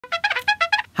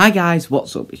Hi guys,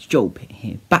 what's up? It's Joel Pitt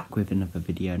here, back with another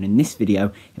video, and in this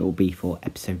video it will be for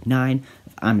episode 9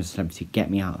 of I'm a Celebrity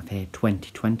Get Me Out of Here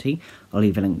 2020. I'll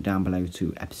leave a link down below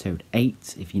to episode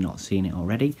 8 if you've not seen it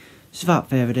already. So without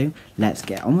further ado, let's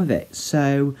get on with it.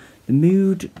 So the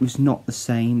mood was not the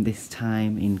same this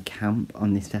time in camp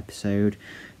on this episode.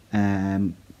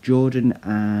 Jordan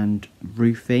and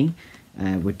Ruthie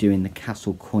were doing the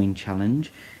Castle Coin Challenge,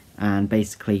 and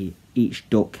basically each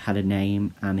duck had a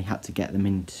name and they had to get them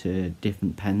into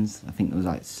different pens. I think there was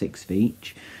like 6 of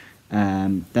each.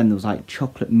 Then there was like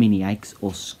chocolate mini eggs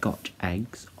or Scotch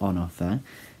eggs on offer.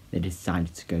 They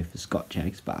decided to go for Scotch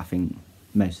eggs, but I think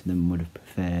most of them would have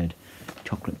preferred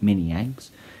chocolate mini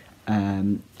eggs.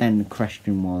 Then the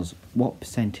question was, what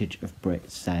percentage of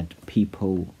Brits said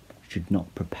people should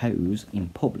not propose in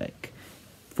public?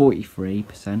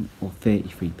 43% or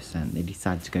 33%. They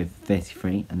decided to go for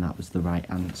 33, and that was the right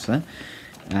answer.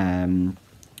 Then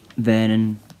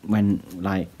when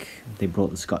they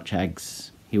brought the Scotch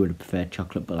eggs, he would have preferred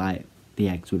chocolate, but the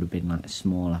eggs would have been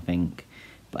small, I think.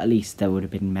 But at least there would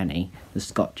have been many. The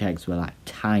Scotch eggs were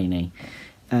tiny.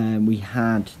 We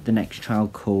had the next trial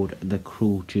called The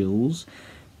Cruel Jewels.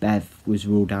 Bev was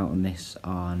ruled out on this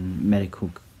on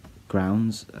medical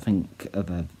grounds, I think of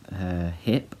her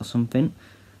hip or something.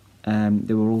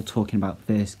 They were all talking about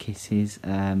first kisses,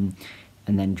 and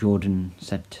then Jordan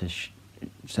said to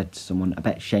someone, I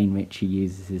bet Shane Ritchie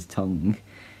uses his tongue.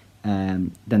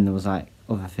 Then there was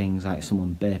other things like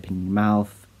someone burping in your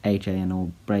mouth, AJ and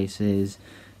all braces,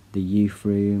 the youth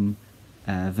room,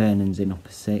 Vernon's in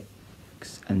upper 6,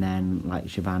 and then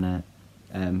Giovanna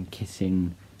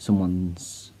kissing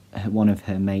one of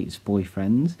her mate's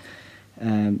boyfriends.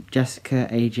 Jessica,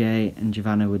 AJ and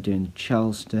Giovanna were doing the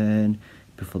Charleston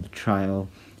before the trial.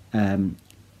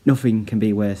 Nothing can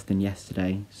be worse than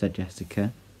yesterday, said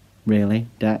Jessica. Really,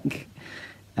 Deck?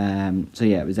 So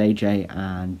yeah, it was AJ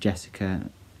and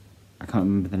Jessica. I can't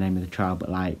remember the name of the trial, but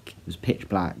it was pitch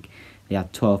black. They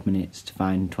had 12 minutes to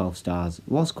find 12 stars. It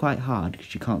was quite hard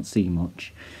because you can't see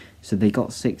much. So they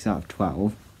got 6 out of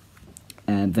 12.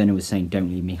 Vernon was saying, don't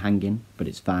leave me hanging, but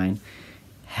it's fine.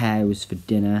 Hair was for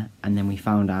dinner, and then we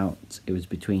found out it was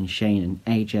between Shane and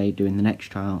AJ doing the next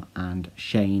trial, and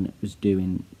Shane was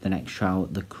doing the next trial,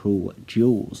 The Cruel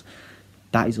Jewels.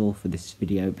 That is all for this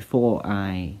video. Before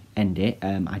I end it,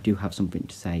 I do have something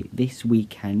to say. This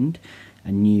weekend,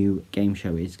 a new game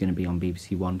show is going to be on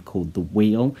BBC One called The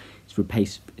Wheel. It's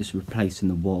replacing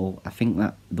The Wall. I think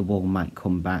that The Wall might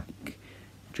come back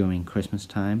during Christmas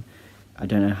time. I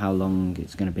don't know how long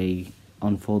it's going to be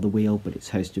on for The Wheel, but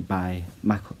it's hosted by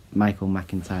Michael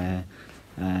McIntyre,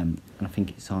 and I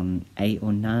think it's on 8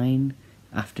 or 9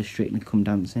 after Strictly Come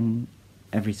Dancing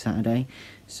every Saturday,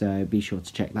 so be sure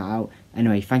to check that out.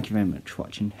 Anyway, thank you very much for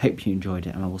watching, hope you enjoyed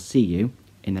it, and I will see you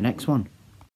in the next one.